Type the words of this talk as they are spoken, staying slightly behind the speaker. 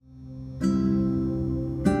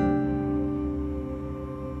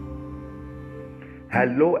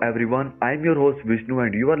Hello everyone, I'm your host Vishnu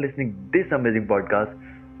and you are listening this amazing podcast,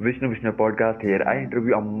 Vishnu Podcast. Here I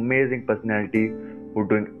interview amazing personality who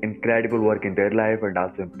doing incredible work in their life and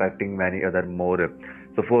also impacting many other more.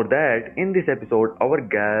 So for that, in this episode, our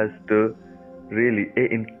guest really a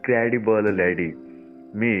incredible lady,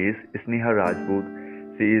 Miss Sneha Rajput.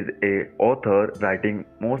 She is a author writing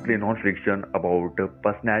mostly non-fiction about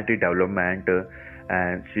personality development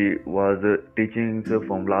and she was teaching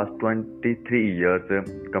from last 23 years,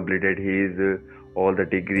 completed his all the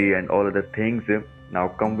degree and all other things. Now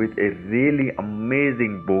come with a really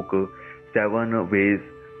amazing book, Seven Ways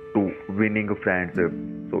to Winning Friends.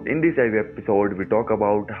 So in this episode, we talk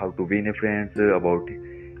about how to win a friends, about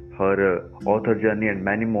her author journey and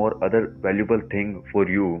many more other valuable things for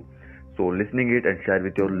you. So listening it and share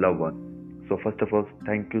with your loved one. So first of all,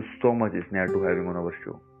 thank you so much, Isneha, to having on our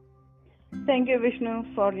show. Thank you, Vishnu,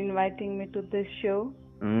 for inviting me to this show.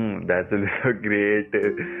 That's really so great.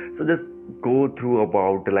 So just go through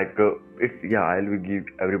about like it's yeah. I will give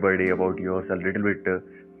everybody about yourself a little bit.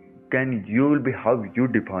 Can you will be how you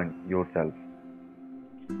define yourself?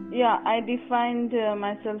 Yeah, I defined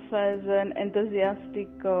myself as an enthusiastic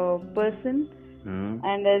person, Mm,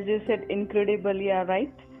 and as you said, incredibly, yeah,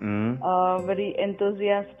 right. mm, Very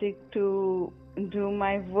enthusiastic to do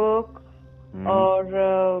my work mm,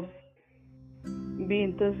 or be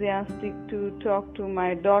enthusiastic to talk to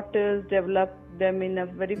my daughters, develop them in a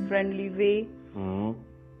very friendly way, mm.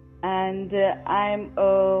 and I'm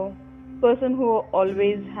a person who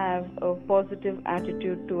always have a positive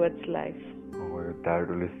attitude towards life. Oh, that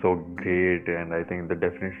really so great, and I think the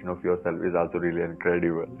definition of yourself is also really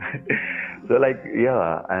incredible. So like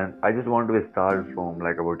yeah, and I just want to start from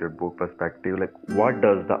like about your book perspective. Like, what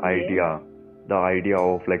does Yes. the idea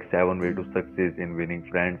of like seven way to success in winning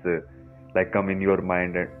friends, like come in your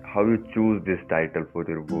mind, and how you choose this title for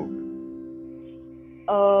your book?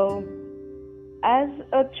 Uh, as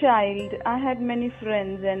a child, I had many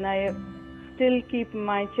friends, and I still keep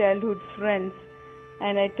my childhood friends.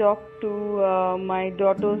 And I talk to my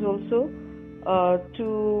daughters also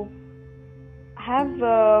to have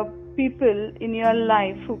people in your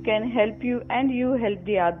life who can help you and you help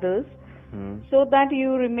the others Hmm. so that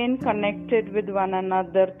you remain connected with one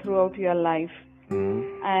another throughout your life. Hmm.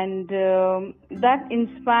 And that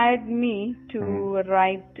inspired me Hmm. to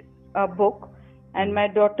write a book. And Hmm. my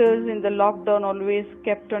daughters in the lockdown always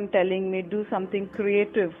kept on telling me, do something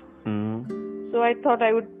creative. Hmm. So I thought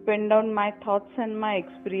I would pen down my thoughts and my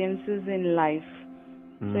experiences in life.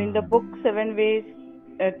 So in the Hmm. book, Seven Ways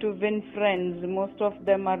to Win Friends, most of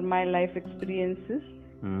them are my life experiences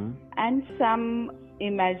Hmm. and some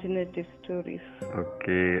imaginative stories.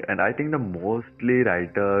 Okay, and I think the mostly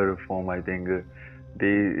writer from I think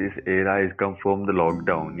this era is come from the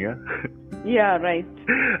lockdown, yeah. Yeah, right.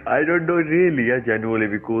 I don't know really, yeah, genuinely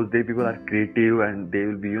because they people are creative and they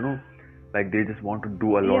will be, like they just want to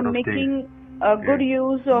do a Yeah, lot of things. making a Yeah. good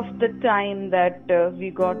use of the time that we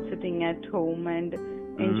got sitting at home and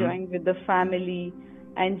Mm. enjoying with the family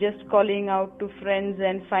and just calling out to friends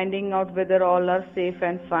and finding out whether all are safe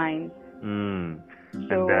and fine. Mm. And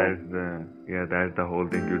So, that's the whole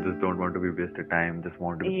thing. You just don't want to be wasted time. Just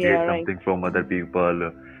want to yeah, create right. something from other people.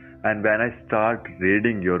 And when I start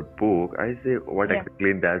reading your book, I say, what Yeah.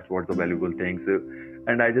 exactly that's what the valuable things.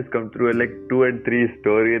 And I just come through like two and three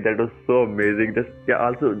story that was so amazing. Just yeah.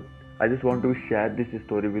 Also, I just want to share this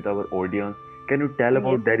story with our audience. Can you tell Yes.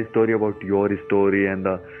 about that story, about your story and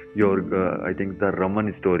your I think the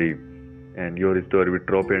Raman story and your story with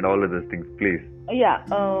trophy and all of those things, please. Yeah.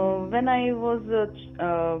 When I was a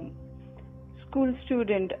school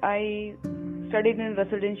student, I studied in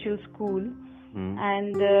residential school, Hmm.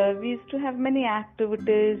 and we used to have many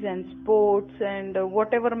activities and sports and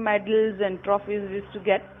whatever medals and trophies we used to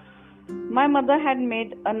get. My mother had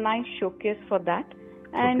made a nice showcase for that,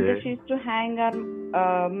 and Okay. she used to hang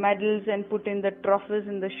our medals and put in the trophies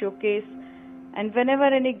in the showcase. And whenever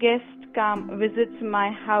any guest come visits my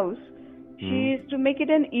house, she Hmm. used to make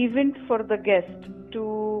it an event for the guest to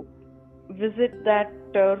visit that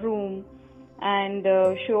room and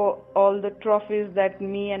show all the trophies that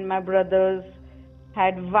me and my brothers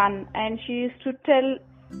had won. And she used to tell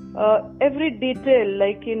every detail,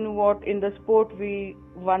 like in the sport we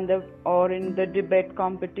won the, or in the debate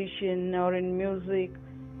competition, or in music.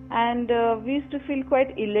 And we used to feel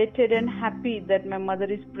quite elated and happy that my mother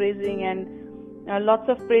is praising, and lots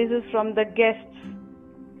of praises from the guests.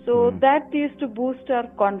 So Hmm. that used to boost our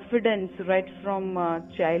confidence right from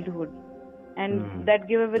childhood, and Hmm. that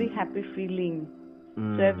gave a very happy feeling.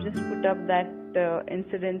 So I've just Hmm. put up that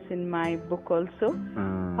incidents in my book also,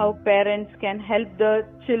 Hmm. how parents can help the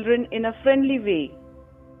children in a friendly way.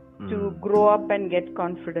 to grow up and get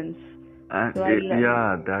confidence. And So I love.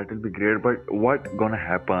 yeah, that will be great. But what gonna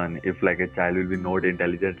happen if like a child will be not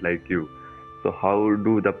intelligent like you? So how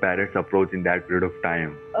do the parents approach in that period of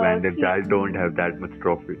time when the See, child don't have that much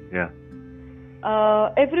trophy? Yeah.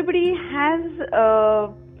 everybody has,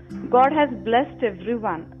 God has blessed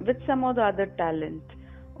everyone with some or the other talent.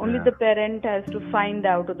 Only Yeah. the parent has to find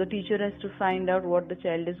out, or the teacher has to find out what the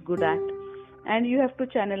child is good at, and you have to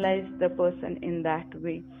channelize the person in that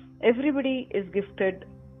way. Everybody is gifted,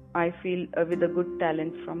 I feel, with a good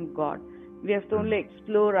talent from God. We have to only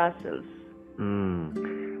explore ourselves.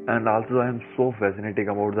 And also, I am so fascinated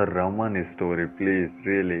about the Raman story. Please,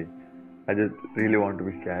 really, I just really want to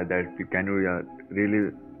be share that. Can you really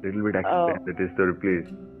little bit Uh, explain that story,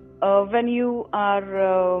 please? when you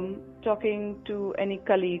are talking to any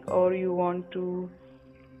colleague, or you want to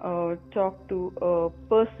talk to a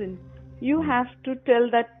person, you have to tell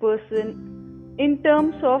that person in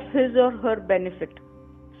terms of his or her benefit,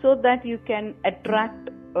 so that you can attract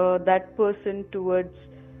that person towards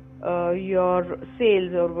your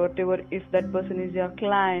sales or whatever. If that person is your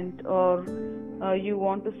client, or you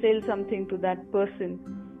want to sell something to that person,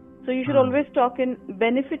 so you should always talk in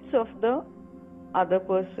benefits of the other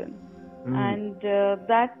person. Mm. And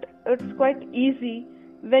that it's quite easy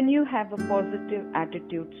when you have a positive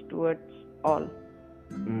attitude towards all.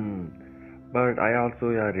 Mm. But I also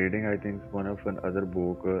reading I think one of an other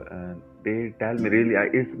book and they tell me really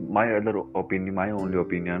it's my other opinion, my only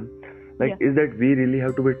opinion. Like Yeah. is that we really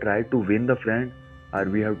have to be try to win the friend, or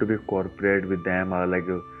we have to be corporate with them, or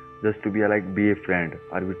like just to be like be a friend,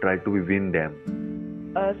 or we try to be win them.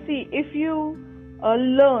 See, if you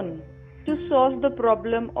learn to solve the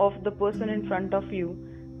problem of the person in front of you,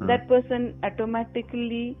 Huh? that person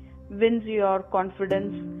automatically wins your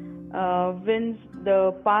confidence, wins the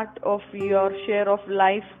part of your share of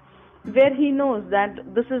life where he knows that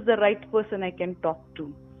this is the right person I can talk to.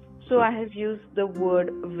 So So, I have used the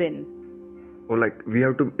word win. or like we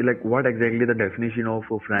have to like what exactly the definition of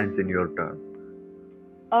friends in your term?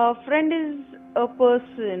 A friend is a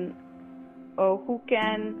person who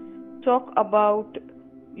can talk about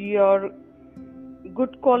your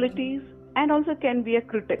good qualities and also can be a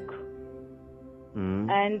critic. Mm.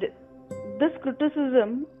 And this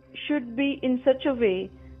criticism should be in such a way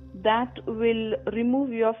that will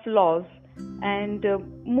remove your flaws and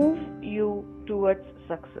move you towards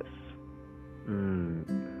success.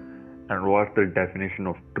 Mm. And what's the definition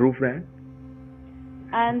of true friend?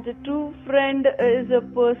 And a true friend is a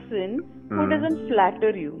person who doesn't flatter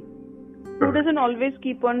you, who doesn't always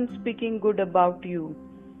keep on speaking good about you,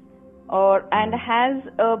 or and has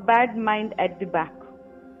a bad mind at the back.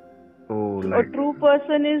 Oh, So a like. true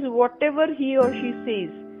person is whatever he or she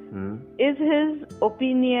says Hmm. is his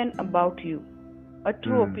opinion about you. A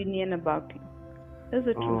true Hmm. opinion about you is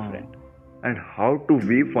a true Oh. friend. And how do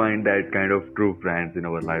we find that kind of true friends in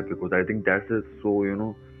our life? Because I think that's so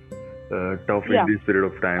tough in Yeah, this period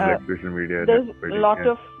of time, uh, like social media and there's a everybody. lot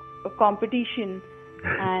Yeah. of competition,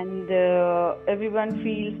 and everyone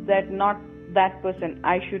feels that not that person,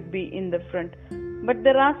 I should be in the front. But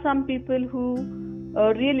there are some people who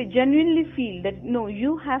really genuinely feel that no,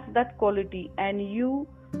 you have that quality and you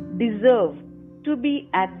deserve to be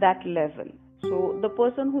at that level. So the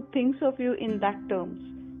person who thinks of you in that terms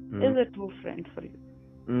Hmm. is a true friend for you.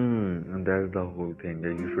 And that's the whole thing.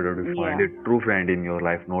 That you should have to find Yeah, a true friend in your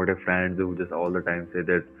life, not a friend who just all the time say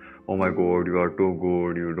that, oh my God, you are too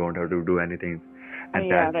good, you don't have to do anything, and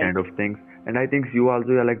yeah, that right. kind of things. And I think you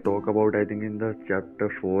also like talk about I think in the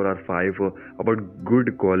chapter 4 or 5 about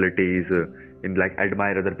good qualities in like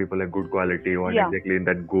admire other people like good quality. What Yeah, exactly in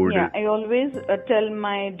that good? yeah. I always tell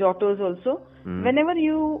my daughters also, Hmm. whenever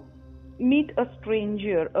you meet a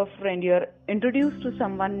stranger, a friend, you're introduced to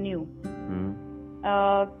someone new, Hmm.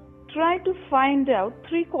 uh, try to find out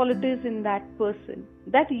three qualities in that person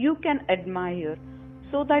that you can admire,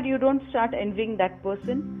 so that you don't start envying that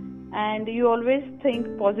person, and you always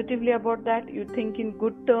think positively about that. You think in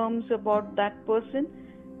good terms about that person,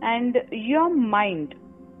 and your mind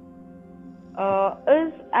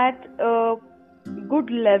is at a good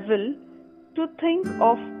level to think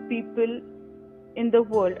of people in the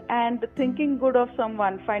world, and thinking good of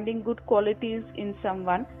someone, finding good qualities in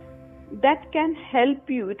someone, that can help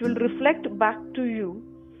you. It will reflect back to you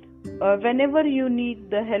whenever you need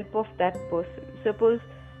the help of that person. Suppose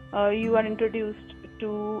you are introduced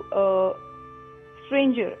to a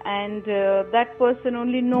stranger, and that person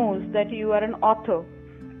only knows that you are an author,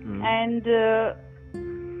 Hmm. and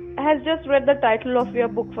has just read the title of your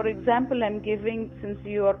book. For example, I'm giving, since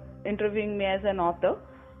you are interviewing me as an author,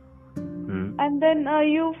 Hmm. and then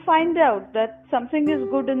you find out that something is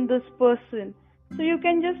good in this person, So you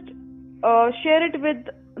can just share it with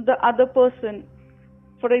the other person.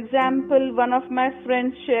 For example, one of my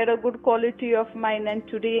friends shared a good quality of mine, and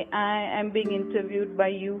today I am being interviewed by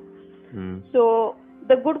you. Mm. So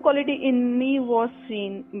the good quality in me was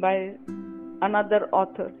seen by another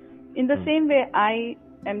author. In the Mm. same way, I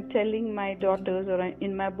am telling my daughters, or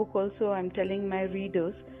in my book also, I'm telling my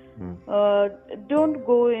readers, Mm. uh, don't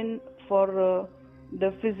go in for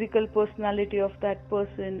the physical personality of that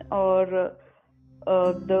person, or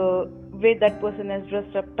the way that person has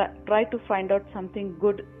dressed up. Try to find out something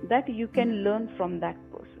good that you can learn from that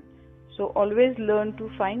person. So always learn to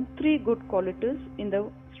find three good qualities in the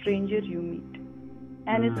stranger you meet,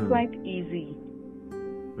 and it's Mm. quite easy.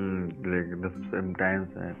 Like sometimes,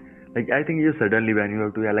 like I think you suddenly when you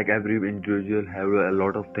have to, yeah, like every individual have a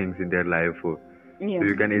lot of things in their life, so Yeah.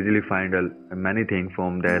 you can easily find many things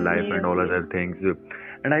from their life and Yes, all yes. other things.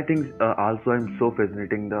 And I think also I'm so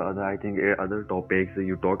fascinating the other I think other topics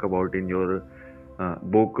you talk about in your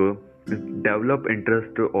book is develop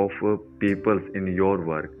interest of peoples in your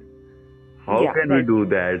work. How Yeah, can we right. do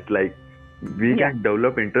that? Like we Yeah. can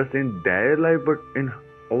develop interest in their life, but in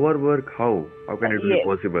our work, how? How can it be Yes.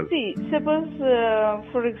 possible? See, suppose,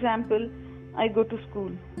 for example, I go to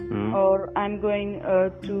school, Hmm. or I'm going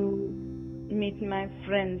to meet my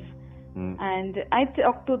friends, Hmm. and I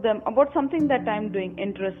talk to them about something that I'm doing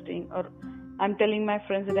interesting, or I'm telling my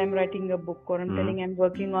friends that I'm writing a book, or I'm Hmm. telling I'm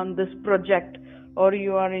working on this project, or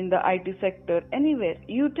you are in the IT sector. Anywhere,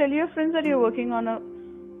 you tell your friends that you're working on a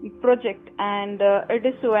project, and it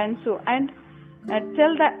is so and so, and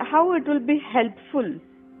tell that how it will be helpful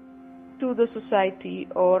to the society,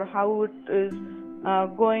 or how it is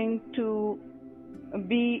going to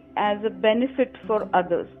be as a benefit for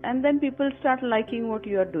others, and then people start liking what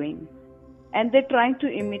you are doing, and they're trying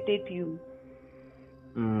to imitate you.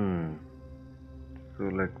 Hmm.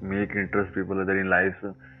 So like make interest people other in lives.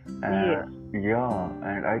 Yes. Yeah,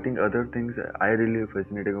 and I think other things I really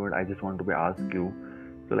fascinated about. I just want to be ask you.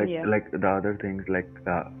 So Yeah. like the other things like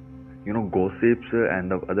gossips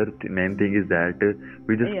and the other main thing is that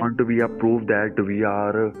we just Yeah. want to be a proof that we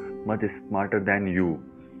are much smarter than you.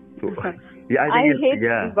 So yeah, I I think it, hate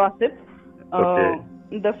yeah. gossip. Okay.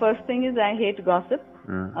 The first thing is I hate gossip.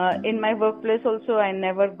 Uh, In my workplace also, I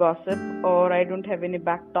never gossip, or I don't have any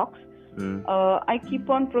back talks. mm, I keep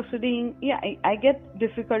on proceeding. Yeah, I get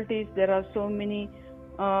difficulties. There are so many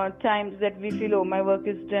times that we feel, oh, my work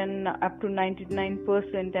is done up to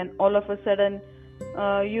 99%, and all of a sudden,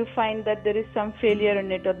 you find that there is some failure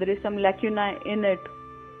in it, or there is some lacuna in it.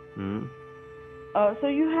 mm, So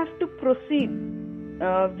you have to proceed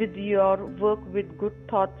with your work with good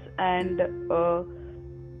thoughts, and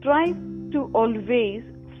try to always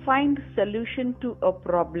find solution to a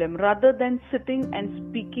problem rather than sitting and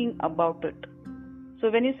speaking about it. So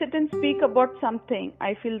when you sit and speak about something,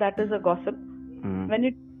 I feel that is a gossip. mm. When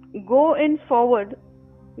you go in forward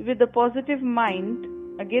with a positive mind,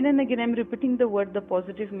 again and again I'm repeating the word the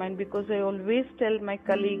positive mind, because I always tell my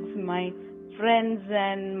colleagues, my friends,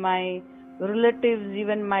 and my relatives,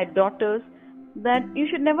 even my daughters, that you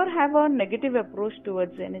should never have a negative approach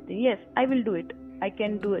towards anything. Yes, I will do it. I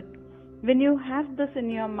can do it. When you have this in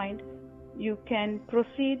your mind, you can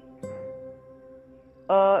proceed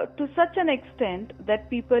to such an extent that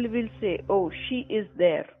people will say, "Oh, she is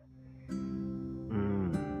there,"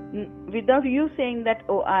 Mm, without you saying that,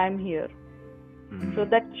 "Oh, I am here." So mm,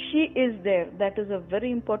 that she is there, that is a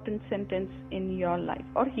very important sentence in your life,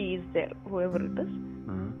 or he is there, whoever it is.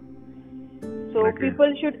 mm. So Okay.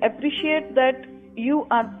 people should appreciate that you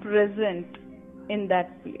are present in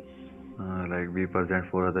that place. Like be present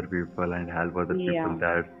for other people and help other people. Yeah,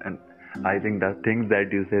 That and I think the things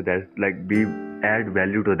that you say that like be add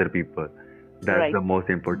value to other people. That's right. the most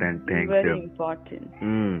important thing. Very important.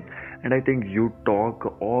 And I think you talk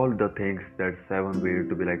all the things that seven way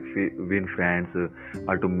to be like win fans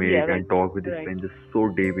or to Yeah, make right. and talk with Right. strangers so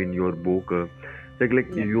deep in your book. Like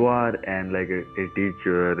Yeah. you are and like a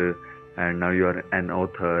teacher and now you are an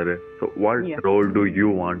author. So what Yeah. role do you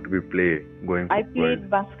want to be play going I forward? played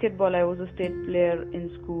basketball. I was a state player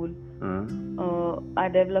in school. Uh, I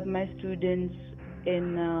developed my students in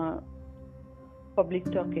public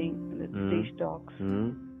talking, with mm, stage talks.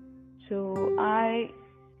 mm, So I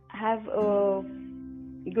have a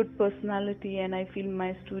good personality, and I feel my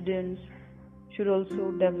students should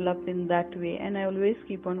also develop in that way, and I always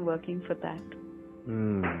keep on working for that.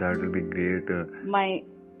 that will be great. My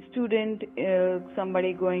student,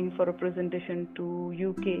 somebody going for a presentation to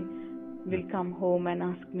UK, will come home and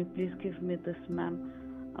ask me, please give me this, ma'am.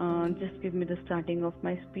 Just give me the starting of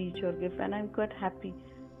my speech or give, and I'm quite happy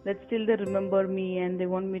that still they remember me and they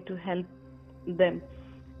want me to help them.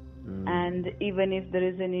 and even if there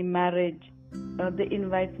is any marriage, they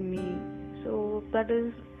invite me. So that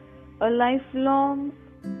is a lifelong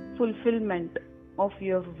fulfillment of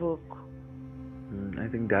your work. I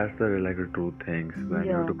think that's the like a true things when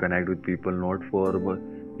you have Yeah, to connect with people not for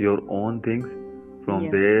your own things, from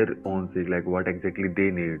yeah, their own sake, like what exactly they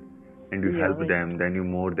need, and you yeah, help right. them. Then you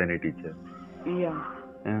more than a teacher. Yeah.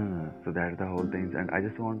 So that's the whole thing. And I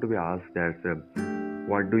just want to be asked that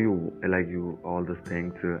what do you like you all those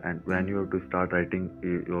things and when you have to start writing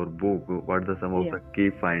your book, what are some of Yeah. the key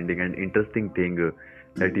finding and interesting thing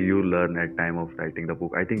that you learn at time of writing the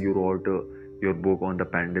book? I think you wrote your book on the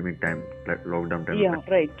pandemic time, like lockdown time. Yeah,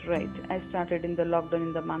 right, right. I started in the lockdown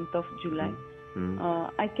in the month of July. Mm-hmm.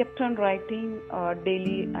 I kept on writing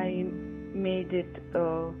daily. I made it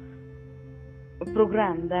a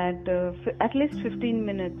program that at least 15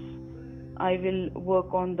 minutes I will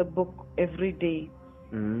work on the book every day.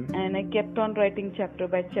 And I kept on writing chapter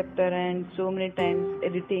by chapter and so many times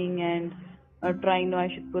editing and trying, no, I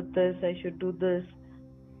should put this, I should do this.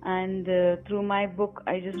 And through my book,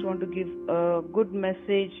 I just want to give a good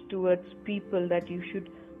message towards people that you should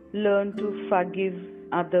learn to forgive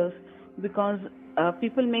others, because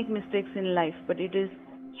people make mistakes in life, but it is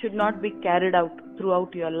should not be carried out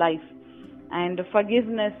throughout your life. And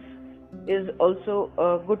forgiveness is also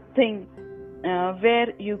a good thing where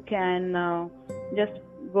you can just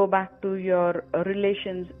go back to your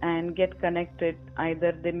relations and get connected.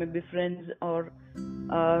 Either they may be friends or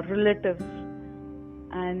relatives.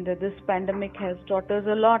 And this pandemic has taught us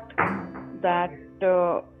a lot that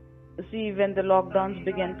see, when the lockdowns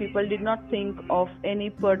began, people did not think of any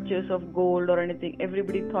purchase of gold or anything.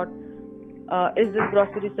 Everybody thought, is this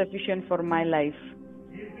grocery sufficient for my life?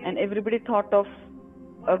 And everybody thought of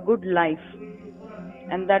a good life.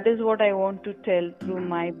 And that is what I want to tell through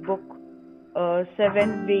my book.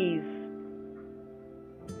 Seven ways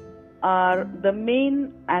are the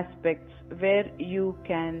main aspects where you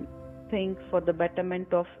can think for the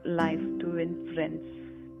betterment of life to win friends.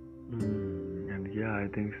 And yeah, I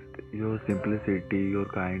think your simplicity, your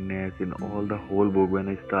kindness in all the whole book, when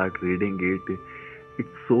I start reading it, it's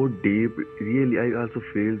so deep. Really, I also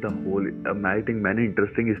feel the whole. I think many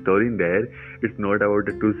interesting story in there. It's not about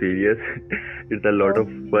the too serious. It's a lot of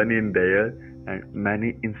Okay. fun in there and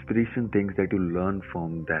many inspiration things that you learn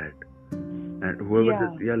from that. And whoever Yeah.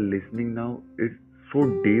 just listening now, it's so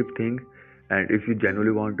deep thing. And if you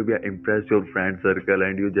genuinely want to be impress your friend circle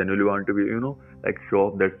and you genuinely want to be like show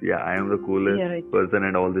off that I am the coolest Yeah, right. person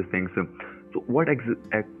and all these things, so what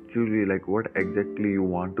actually, like what exactly you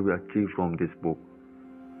want to achieve from this book?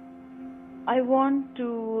 I want to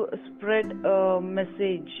spread a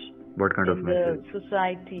message What kind of in the message?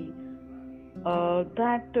 society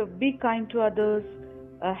that be kind to others,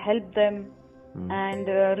 help them, Mm, and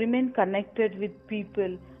remain connected with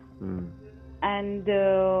people, mm, and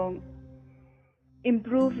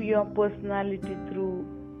improve your personality through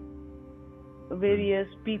mm, various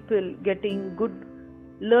people, getting good,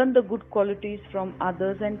 learn the good qualities from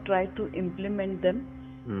others and try to implement them,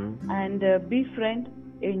 mm, and be friend,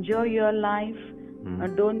 enjoy your life,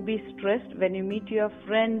 mm, don't be stressed when you meet your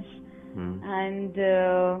friends. mm. And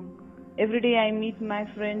every day I meet my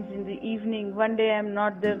friends in the evening. One day I'm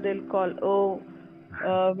not there, they'll call, oh,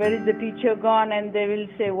 where is the teacher gone? And they will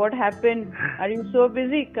say, what happened? Are you so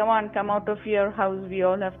busy? Come on, come out of your house. We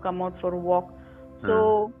all have come out for a walk. Uh,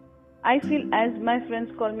 So I feel as my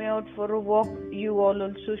friends call me out for a walk, you all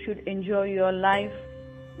also should enjoy your life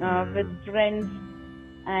with mm, friends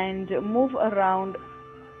and move around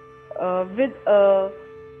with a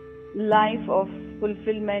life of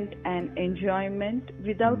fulfillment and enjoyment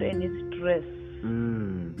without any stress.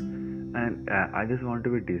 And I just want to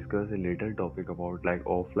be discuss a little topic about like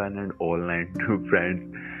offline and online to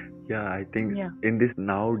friends. Yeah, I think Yeah, in this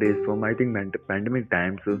nowadays from I think pandemic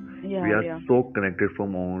times, we yeah, are yeah. so connected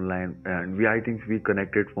from online, and we I think we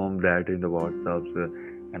connected from that in the WhatsApps,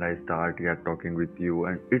 and I start talking with you,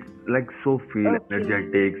 and it's like so feel Okay.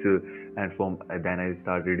 energetic, and from then I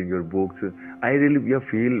start reading your books. I really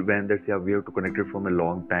feel when that we have to connect it from a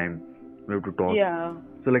long time, we have to talk. Yeah.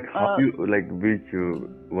 So like how Uh, you like which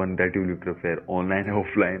one that you prefer, online or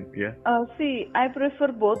offline? Yeah. See, I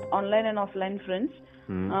prefer both online and offline friends,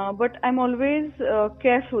 Hmm. but I'm always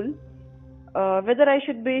careful whether I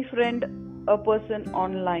should be friend a person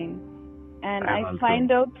online, and I am I also.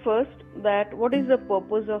 find out first that what is the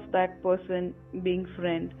purpose of that person being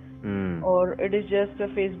friend, Hmm. or it is just a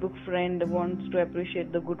Facebook friend wants to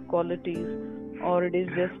appreciate the good qualities, or it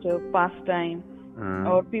is just a pastime, Uh,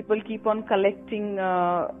 or people keep on collecting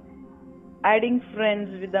adding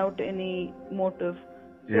friends without any motive.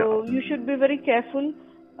 yeah. So you should be very careful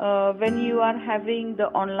when you are having the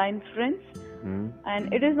online friends, Hmm.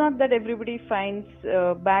 and it is not that everybody finds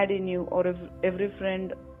bad in you, or if every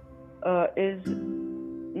friend is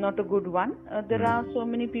not a good one. There Hmm. are so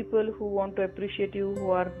many people who want to appreciate you,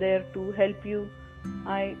 who are there to help you.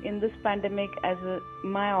 I in this pandemic, as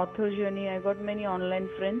my author journey, I got many online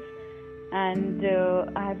friends, and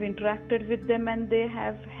I have interacted with them, and they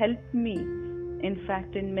have helped me. In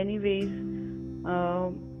fact, in many ways, uh,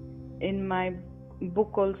 in my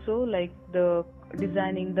book also, like the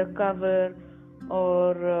designing the cover,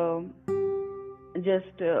 or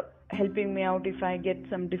just helping me out if I get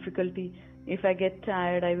some difficulty. If I get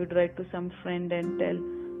tired, I would write to some friend and tell,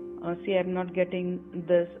 see, I'm not getting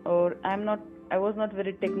this, or I was not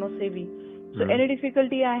very techno savvy. So Hmm. any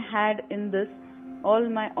difficulty I had in this, all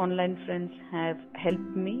my online friends have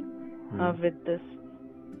helped me Hmm. with this,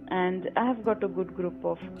 and I have got a good group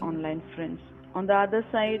of online friends. On the other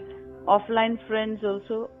side, offline friends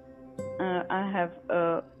also, I have a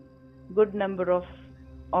good number of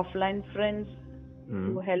offline friends Hmm.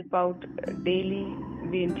 who help out daily.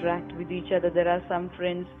 We interact with each other. There are some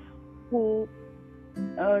friends who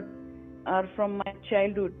uh, are from my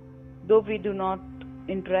childhood, though we do not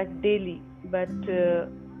interact daily, but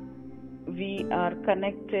we are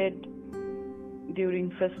connected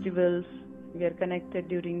during festivals, we are connected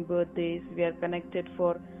during birthdays, we are connected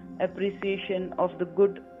for appreciation of the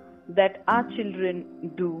good that our children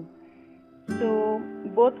do. So,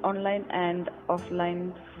 both online and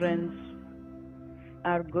offline friends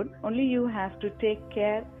are good. Only you have to take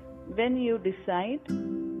care when you decide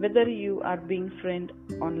whether you are being friend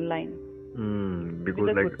online with Because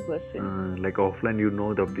a good person. like offline, you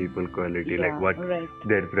know the people quality, like Yeah, what right.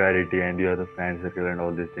 their priority, and you have the friend circle and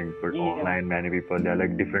all these things. But Yeah, online, many people they are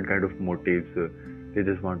like different kind of motives. They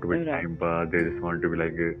just want to be right. time pass. They just want to be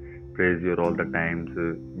like praise you all the times.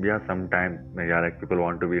 Yeah, sometimes yeah, like people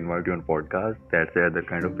want to be invite you on podcast. That's the other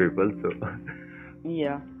kind of people. So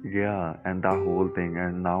Yeah. yeah, and the whole thing.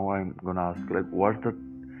 And now I'm gonna ask like, what's the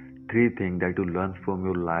three things that you learn from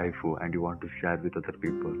your life and you want to share with other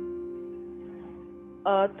people?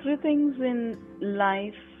 Three things in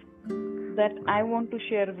life that I want to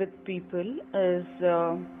share with people is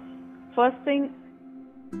first thing,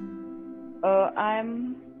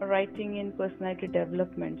 I'm writing in personality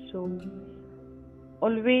development. So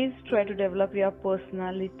always try to develop your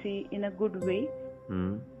personality in a good way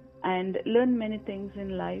Hmm. and learn many things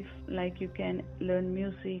in life. Like you can learn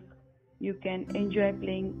music, you can enjoy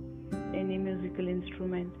playing any musical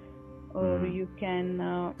instrument, or Hmm. you can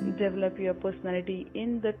develop your personality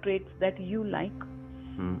in the traits that you like,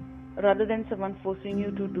 Hmm. rather than someone forcing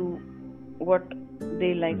you to do what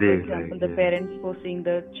they like. For They example, like, the yeah. parents forcing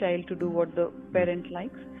the child to do what the Hmm. parent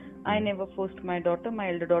likes. I Hmm. never forced my daughter. My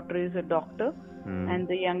elder daughter is a doctor, Hmm. and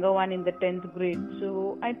the younger one in the 10th grade. So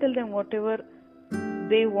I tell them whatever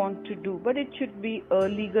they want to do, but it should be a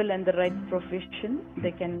legal and the right profession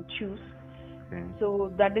they can choose. Okay. So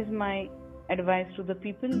that is my advice to the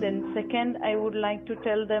people. Then second, I would like to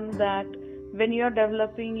tell them that when you are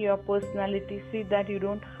developing your personality, see that you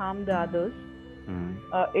don't harm the others. Hmm.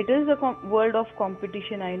 It is a world of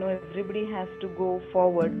competition. I know everybody has to go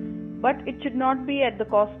forward, but it should not be at the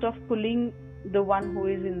cost of pulling the one who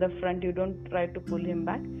is in the front. You don't try to pull him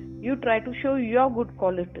back. You try to show your good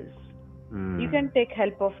qualities. You Hmm. can take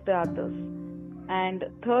help of the others. And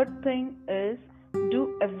third thing is, do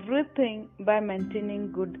everything by maintaining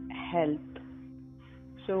good health.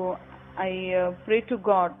 So I pray to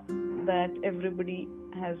God that everybody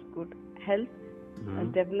has good health,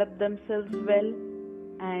 Hmm. develop themselves well,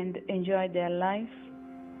 and enjoy their life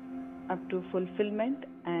up to fulfillment,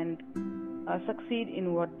 and succeed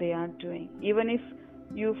in what they are doing. Even if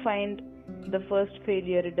you find the first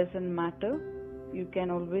failure, it doesn't matter. You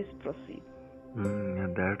can always proceed.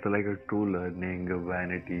 And that's like a true learning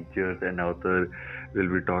when a teachers and author will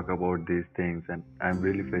be talk about these things, and I'm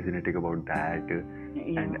really fascinated about that.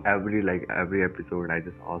 And Yeah, every episode, I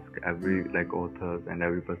just ask every like authors and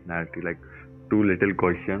every personality like two little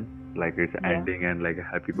questions, like it's yeah. ending and like a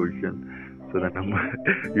happy question. So the number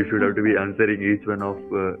Okay. you should have to be answering each one of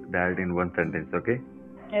that in one sentence. Okay?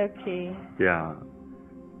 Okay. Yeah.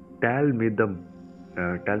 Tell me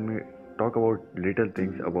tell me, talk about little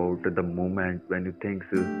things about the moment when you think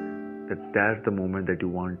that's the moment that you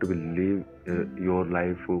want to live your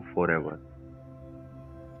life forever.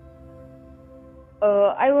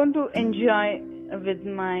 I want to enjoy with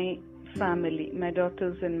my family, my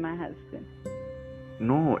daughters and my husband.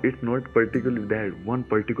 No, it's not particularly that one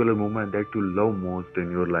particular moment that you love most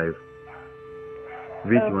in your life.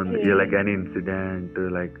 Which one? Yeah, like Okay. any incident,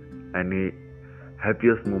 like any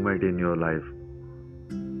happiest moment in your life.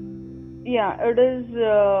 Yeah, it is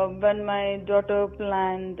when my daughter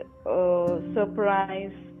planned a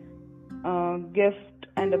surprise gift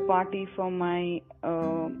and a party for my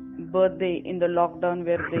birthday in the lockdown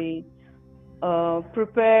where they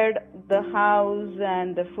prepared the house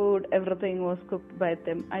and the food, everything was cooked by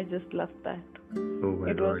them. I just loved that. Oh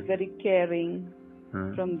my It was God. very caring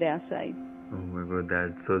Huh? from their side. Oh my God,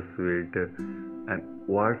 that's so sweet. And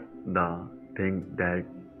what's the thing that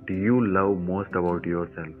do you love most about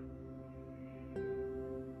yourself?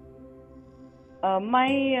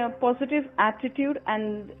 My positive attitude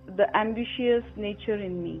and the ambitious nature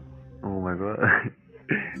in me. Oh my God.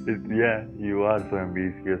 Yeah, you are so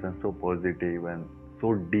ambitious and so positive and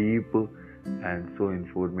so deep and so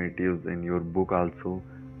informative in your book also.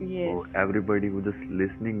 Yes, So everybody who just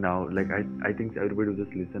listening now, like I think everybody who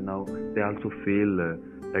just listen now, they also feel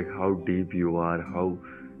like how deep you are, how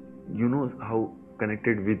you know how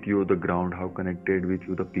connected with you the ground, how connected with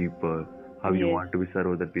you the people, how you yes, want to be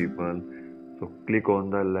serve other people. So click on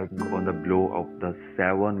the like on the below of the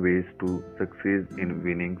 7 ways to succeed in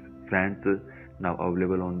winnings. Friends now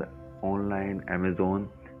available on the online Amazon.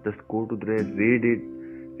 Just go to there, read it,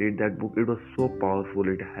 read that book. It was so powerful.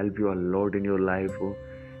 It helped you a lot in your life.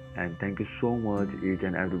 And thank you so much, each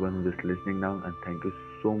and everyone who's just listening now. And thank you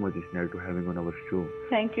so much, Ismail, to having on our show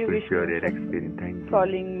thank you, to share Vishnu, your for experience. Thank you.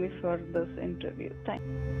 calling me for this interview. Thank